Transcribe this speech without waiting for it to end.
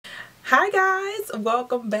Hi guys,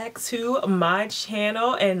 welcome back to my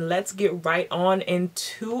channel and let's get right on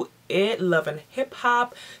into it. Love and Hip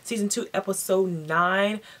Hop season 2 episode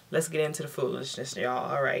 9. Let's get into the foolishness,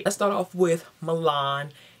 y'all. Alright, let's start off with Milan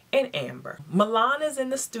and Amber. Milan is in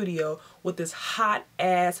the studio with this hot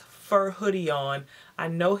ass fur hoodie on. I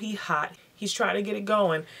know he hot. He's trying to get it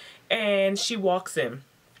going and she walks in.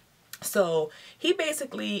 So he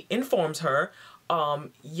basically informs her,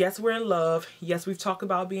 yes, we're in love. Yes, we've talked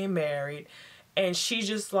about being married. And she's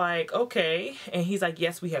just like, okay. And he's like,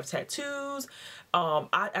 yes, we have tattoos.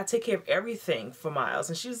 I take care of everything for Miles.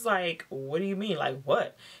 And she's like, what do you mean? Like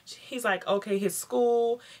what? He's like, okay, his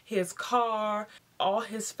school, his car, all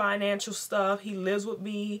his financial stuff. He lives with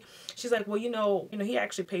me. She's like, well, you know, he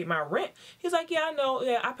actually paid my rent. He's like, yeah, I know.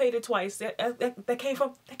 Yeah, I paid it twice. That came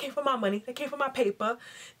from my money. That came from my paper,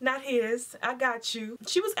 not his. I got you.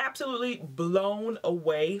 She was absolutely blown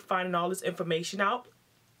away finding all this information out.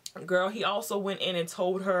 Girl, he also went in and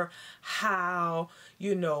told her how,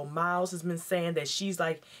 Miles has been saying that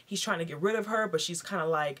he's trying to get rid of her, but she's kind of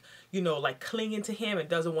like, like clinging to him and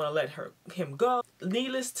doesn't want to let him go.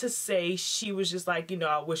 Needless to say, she was just like,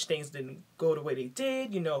 I wish things didn't go the way they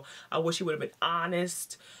did. I wish he would have been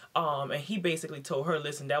honest. And he basically told her,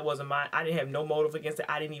 listen, that wasn't mine. I didn't have no motive against it.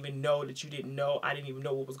 I didn't even know that you didn't know. I didn't even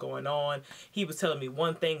know what was going on. He was telling me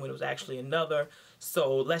one thing when it was actually another.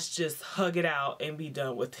 So let's just hug it out and be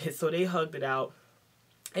done with it. So they hugged it out.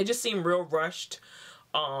 It just seemed real rushed.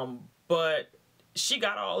 But she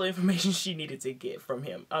got all the information she needed to get from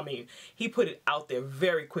him. I mean, he put it out there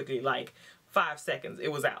very quickly, like 5 seconds,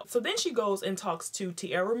 it was out. So then she goes and talks to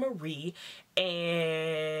Tierra Marie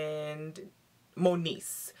and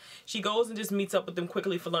Moniece. She goes and just meets up with them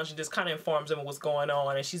quickly for lunch and just kind of informs them of what's going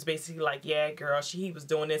on. And she's basically like, yeah, girl, he was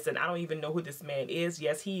doing this and I don't even know who this man is.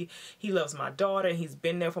 Yes, he loves my daughter and he's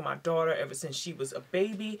been there for my daughter ever since she was a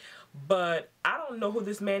baby. But I don't know who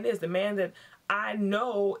this man is. The man that I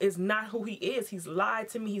know is not who he is. He's lied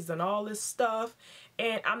to me. He's done all this stuff.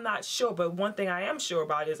 And I'm not sure. But one thing I am sure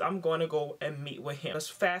about is I'm going to go and meet with him. Let's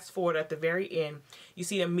fast forward at the very end. You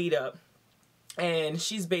see them meet up. And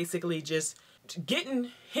she's basically just getting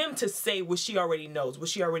him to say what she already knows,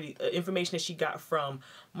 information that she got from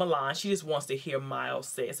Milan. She just wants to hear Miles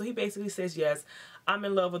say it. So he basically says, yes, I'm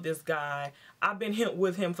in love with this guy. I've been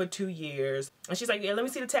with him for 2 years. And she's like, yeah, let me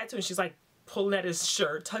see the tattoo. And she's like pulling at his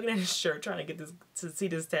shirt, tugging at his shirt, trying to get to see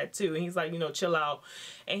this tattoo. And he's like, chill out.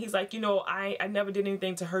 And he's like, I never did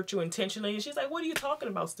anything to hurt you intentionally. And she's like, what are you talking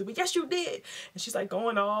about, stupid? Yes, you did. And she's like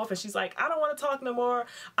going off. And she's like, I don't want to talk no more.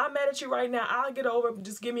 I'm mad at you right now. I'll get over it.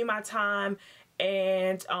 Just give me my time.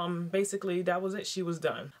 And basically that was it. She was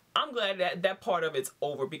done. I'm glad that that part of it's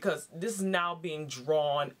over because this is now being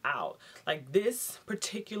drawn out. Like this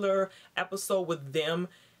particular episode with them,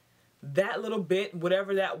 that little bit,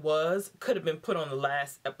 whatever that was, could have been put on the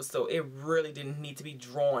last episode. It really didn't need to be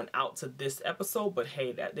drawn out to this episode, but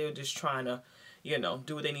hey, that they were just trying to,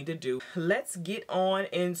 do what they need to do. Let's get on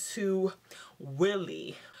into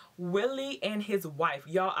Willie. Willie and his wife.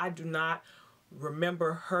 Y'all, I do not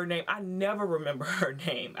remember her name. I never remember her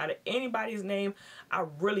name. Out of anybody's name, I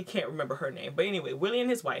really can't remember her name. But anyway, Willie and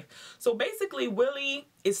his wife. So basically, Willie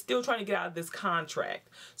is still trying to get out of this contract.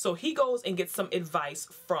 So he goes and gets some advice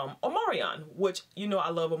from Omarion, which, I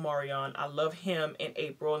love Omarion. I love him and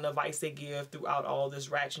April and the advice they give throughout all this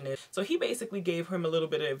ratchetness. So he basically gave him a little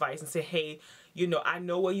bit of advice and said, hey, I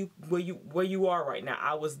know where you are right now.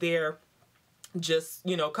 I was there just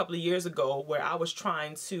a couple of years ago where I was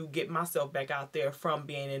trying to get myself back out there from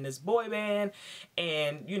being in this boy band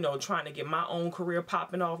and trying to get my own career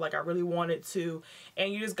popping off like I really wanted to.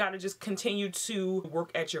 And you just got to just continue to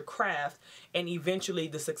work at your craft and eventually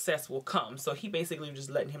the success will come. So he basically was just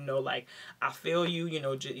letting him know, like, I feel you,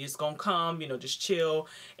 it's gonna come, just chill.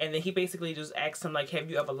 And then he basically just asked him, like, have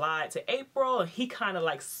you ever lied to April? And he kind of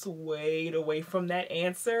like swayed away from that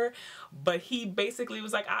answer, but he basically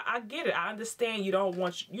was like, I get it, I understand. You don't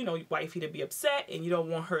want wifey to be upset and you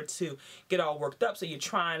don't want her to get all worked up, so you're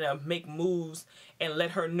trying to make moves and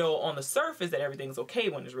let her know on the surface that everything's okay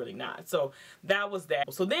when it's really not. So that was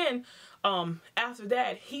that. So then after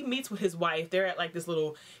that, he meets with his wife. They're at like this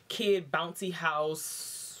little kid bouncy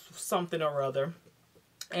house something or other,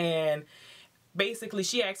 and basically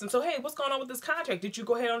she asked him, so hey, what's going on with this contract? Did you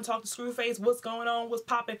go ahead and talk to Screwface? What's going on? What's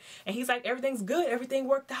popping? And he's like, everything's good. Everything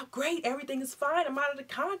worked out great. Everything is fine. I'm out of the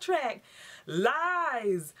contract.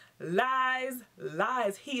 Lies, lies,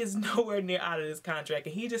 lies. He is nowhere near out of this contract.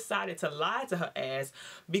 And he decided to lie to her ass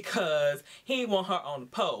because he didn't want her on the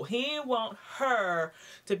pole. He didn't want her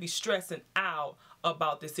to be stressing out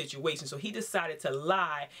about this situation. So he decided to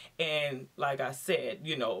lie and, like I said,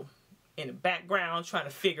 in the background trying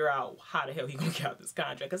to figure out how the hell he gonna get out this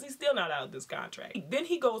contract, because he's still not out of this contract. Then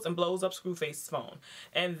he goes and blows up Screwface's phone,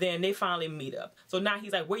 and then they finally meet up. So now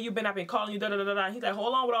he's like, where you been? I've been calling you, da da da da. He's like,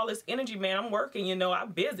 hold on with all this energy, man. I'm working, you know,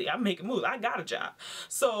 I'm busy, I'm making moves, I got a job.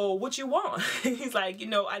 So what you want? He's like, you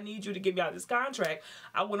know, I need you to give me out this contract.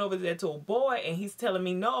 I went over there to a boy and he's telling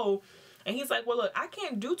me no. And he's like, well, look, I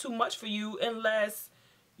can't do too much for you unless,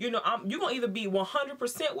 you know, you're going to either be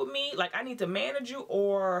 100% with me, like I need to manage you,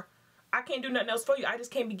 or I can't do nothing else for you. I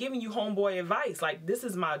just can't be giving you homeboy advice. Like, this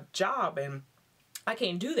is my job and I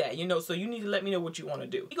can't do that, you know, so you need to let me know what you want to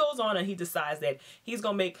do. He goes on and he decides that he's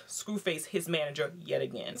going to make Screwface his manager yet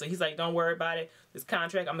again. So he's like, don't worry about it. This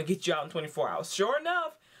contract, I'm going to get you out in 24 hours. Sure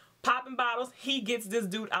enough, popping bottles, he gets this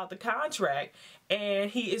dude out the contract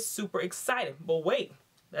and he is super excited. But wait.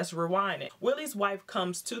 Let's rewind it. Willie's wife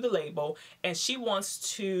comes to the label and she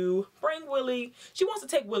wants to bring Willie, she wants to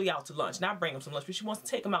take Willie out to lunch. Not bring him some lunch, but she wants to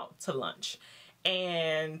take him out to lunch.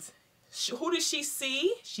 And who does she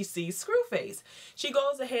see? She sees Screwface. She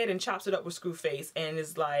goes ahead and chops it up with Screwface and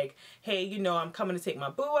is like, hey, you know, I'm coming to take my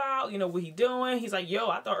boo out. You know, what he doing? He's like, yo,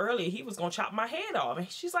 I thought earlier he was going to chop my head off. And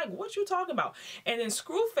she's like, what you talking about? And then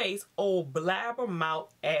Screwface, old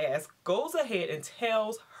blabbermouth ass, goes ahead and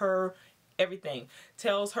tells her everything.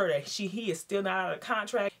 Tells her that he is still not out of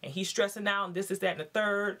contract and he's stressing out and this is that and the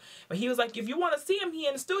third. But he was like, if you want to see him, he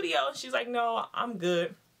in the studio. And she's like, no, I'm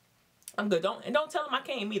good. I'm good. Don't tell him I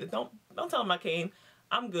came either. Don't tell him I came.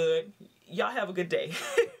 I'm good. Y'all have a good day.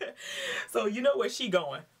 So you know where she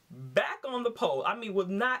going? Back on the pole. I mean, with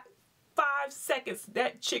not 5 seconds,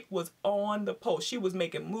 that chick was on the pole. She was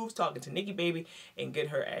making moves, talking to Nikki Baby, and getting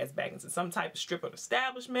her ass back into some type of stripper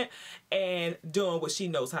establishment and doing what she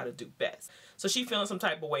knows how to do best. So she feeling some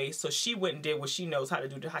type of way, so she went and did what she knows how to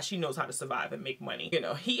do, how she knows how to survive and make money. You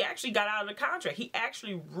know, he actually got out of the contract. He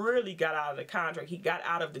actually really got out of the contract. He got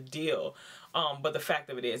out of the deal. But the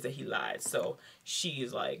fact of it is that he lied. So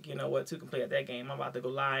she's like, you know what, to complete that game, I'm about to go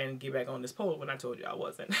lie and get back on this pole when I told you I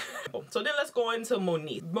wasn't. So then let's go into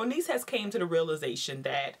Moniece. Moniece has came to the realization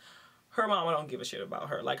that her mama don't give a shit about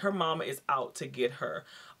her. Like, her mama is out to get her.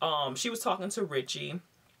 She was talking to Richie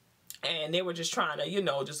and they were just trying to, you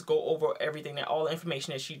know, just go over everything, that all the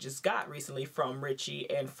information that she just got recently from Richie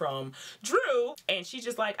and from Drew. And she's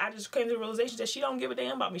just like, I just came to the realization that she don't give a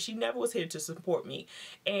damn about me. She never was here to support me.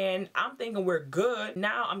 And I'm thinking we're good.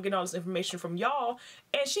 Now I'm getting all this information from y'all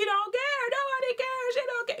and she don't care. Nobody cares. She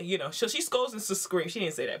don't care. You know, so she goes and screams. She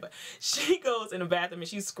didn't say that, but she goes in the bathroom and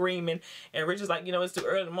she's screaming. And Richie's like, you know, it's too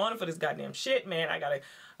early in the morning for this goddamn shit, man. I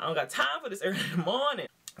don't got time for this early in the morning.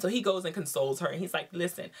 So he goes and consoles her and he's like,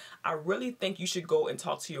 listen, I really think you should go and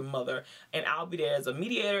talk to your mother and I'll be there as a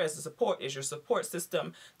mediator, as a support, as your support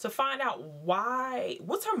system to find out why,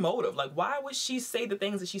 what's her motive? Like, why would she say the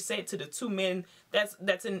things that she said to the two men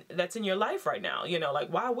that's in your life right now? You know, like,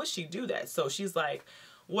 why would she do that? So she's like,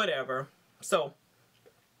 whatever. So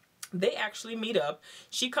they actually meet up.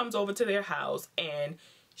 She comes over to their house and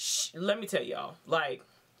let me tell y'all, like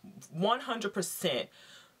 100%,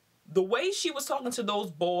 the way she was talking to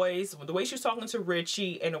those boys, the way she was talking to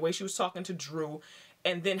Richie, and the way she was talking to Drew,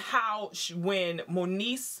 and then how when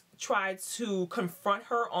Moniece tried to confront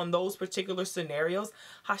her on those particular scenarios,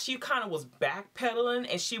 how she kind of was backpedaling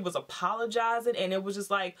and she was apologizing, and it was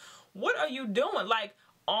just like, what are you doing? Like,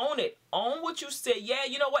 own it. Own what you said. Yeah,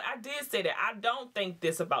 you know what? I did say that. I don't think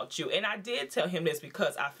this about you. And I did tell him this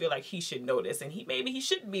because I feel like he should know this. And maybe he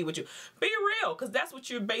shouldn't be with you. Be real. Because that's what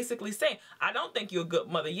you're basically saying. I don't think you're a good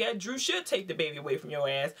mother. Yeah, Drew should take the baby away from your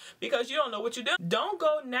ass because you don't know what you're doing. Don't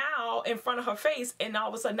go now in front of her face and all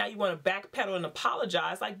of a sudden now you want to backpedal and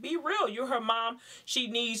apologize. Like, be real. You're her mom. She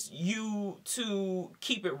needs you to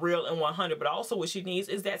keep it real and 100. But also what she needs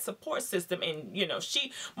is that support system. And, you know,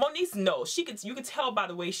 Moniece knows. You could tell by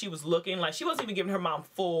the way she was looking, like she wasn't even giving her mom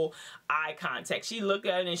full eye contact. She looked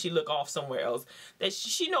at it and she looked off somewhere else. That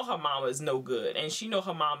she know her mama is no good, and she know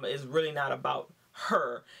her mama is really not about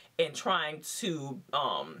her and trying to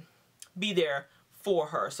be there for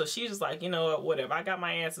her. So she's just like, you know what, whatever, I got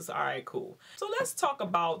my answers, all right, cool. So let's talk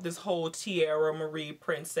about this whole Tierra Marie,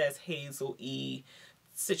 Princess Hazel E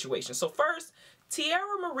situation. So first,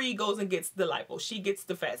 Tierra Marie goes and gets the lipo. She gets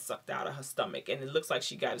the fat sucked out of her stomach, and it looks like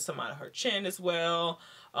she got some out of her chin as well,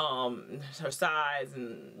 her sides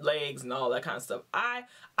and legs and all that kind of stuff. I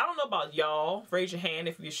don't know about y'all. Raise your hand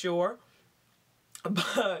if you're sure. But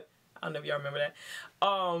I don't know if y'all remember that.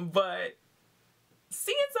 But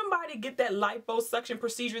seeing somebody get that liposuction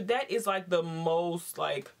procedure, that is like the most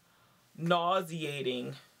like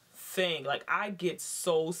nauseating thing. Like, I get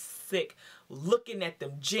so sick looking at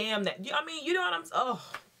them jam that, I mean, you know what I'm,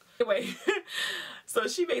 oh, Anyway, so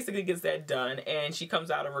she basically gets that done, and she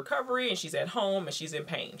comes out of recovery, and she's at home, and she's in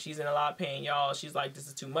pain. She's in a lot of pain, y'all. She's like, this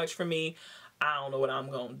is too much for me. I don't know what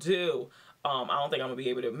I'm gonna do. I don't think I'm gonna be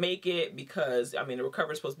able to make it, because I mean the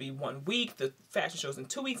recovery is supposed to be 1 week, the fashion show's in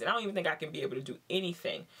 2 weeks, and I don't even think I can be able to do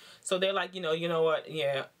anything. So they're like, you know what,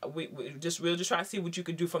 yeah, we'll just try to see what you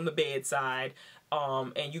can do from the bedside,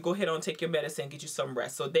 and you go ahead on, take your medicine, get you some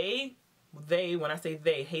rest. So they, when I say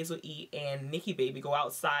they, Hazel E and Nikki Baby go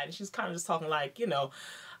outside, and she's kind of just talking like, you know,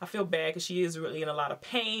 I feel bad because she is really in a lot of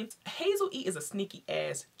pain. Hazel E is a sneaky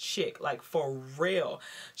ass chick, like for real.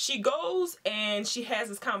 She goes and she has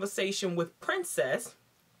this conversation with Princess,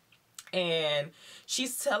 and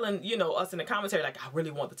she's telling, you know, us in the commentary, like, I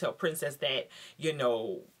really want to tell Princess that, you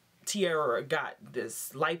know, Tiara got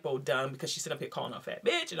this lipo done, because she's sitting up here calling her a fat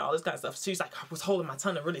bitch and all this kind of stuff. So she's like, I was holding my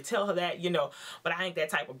tongue to really tell her that, you know, but I ain't that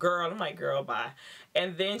type of girl. I'm like, girl, bye.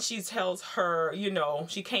 And then she tells her, you know,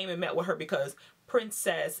 she came and met with her because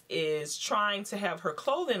Princess is trying to have her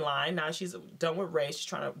clothing line. Now she's done with Ray. She's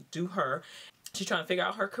trying to do her. She's trying to figure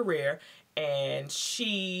out her career, and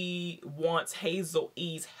she wants Hazel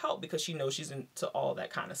E's help because she knows she's into all that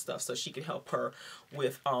kind of stuff, so she can help her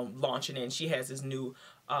with launching it. And she has this new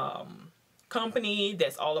company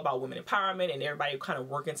that's all about women empowerment, and everybody kind of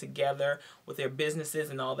working together with their businesses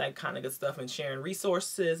and all that kind of good stuff, and sharing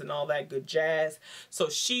resources and all that good jazz. So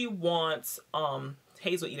she wants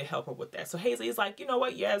Hazel E to help her with that. So Hazel is like, you know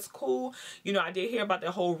what, yeah, it's cool. You know, I did hear about that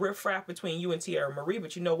whole riffraff between you and Tiara Marie,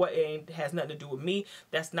 but you know what, it has nothing to do with me.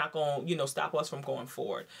 That's not going to, you know, stop us from going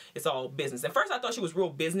forward. It's all business. At first I thought she was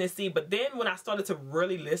real businessy, but then when I started to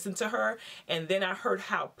really listen to her, and then I heard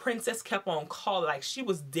how Princess kept on calling, like she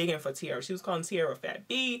was digging for Tiara. She was calling Tiara a fat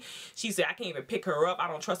B. She said, I can't even pick her up. I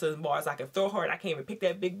don't trust her as far as I can throw her, and I can't even pick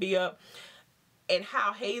that big B up. And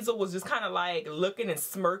how Hazel was just kind of like looking and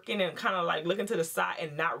smirking and kind of like looking to the side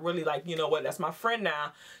and not really like, you know what, that's my friend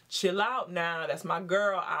now. Chill out now. That's my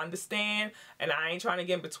girl. I understand. And I ain't trying to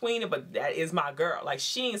get in between it, but that is my girl. Like,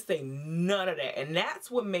 she ain't say none of that. And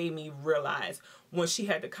that's what made me realize when she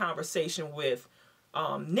had the conversation with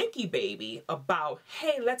Nikki Baby about,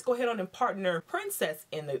 hey, let's go ahead on and partner Princess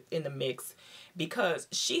in the mix, because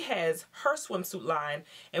she has her swimsuit line,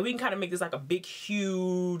 and we can kind of make this like a big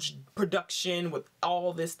huge production with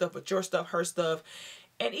all this stuff, with your stuff, her stuff.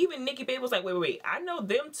 And even Nikki Baby was like, wait, I know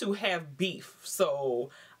them two have beef,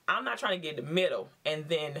 so I'm not trying to get in the middle. And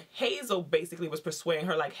then Hazel basically was persuading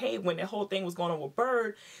her like, hey, when that whole thing was going on with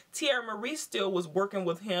Bird, Tiara Marie still was working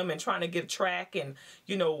with him and trying to get a track and,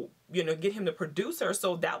 you know, get him to produce her.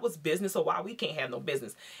 So that was business. So why we can't have no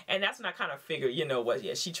business? And that's when I kind of figured, you know what?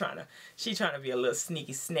 Yeah, she trying to be a little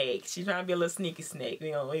sneaky snake. She's trying to be a little sneaky snake.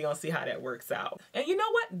 We gonna see how that works out. And you know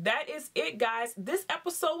what? That is it, guys. This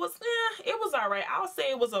episode was, it was all right. I'll say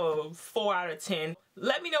it was a 4 out of 10.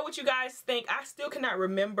 Let me know what you guys think. I still cannot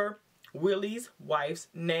remember Willie's wife's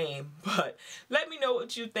name, but let me know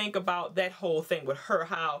what you think about that whole thing with her,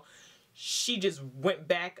 how she just went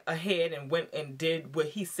back ahead and went and did what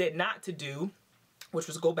he said not to do, which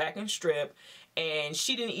was go back and strip. And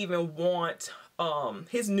she didn't even want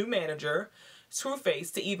his new manager,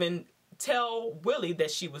 Screwface, to even tell Willie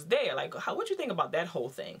that she was there. Like, what you think about that whole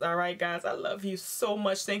thing? All right, guys, I love you so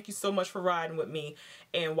much. Thank you so much for riding with me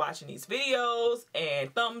and watching these videos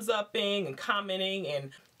and thumbs upping and commenting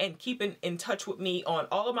and keeping in touch with me on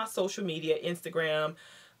all of my social media, Instagram,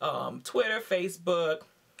 Twitter, Facebook,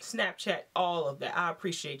 Snapchat, all of that. I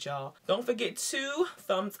appreciate y'all. Don't forget to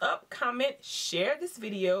thumbs up, comment, share this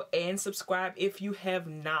video, and subscribe if you have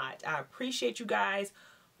not. I appreciate you guys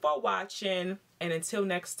for watching, and until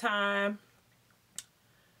next time,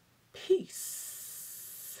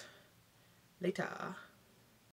 peace. Later.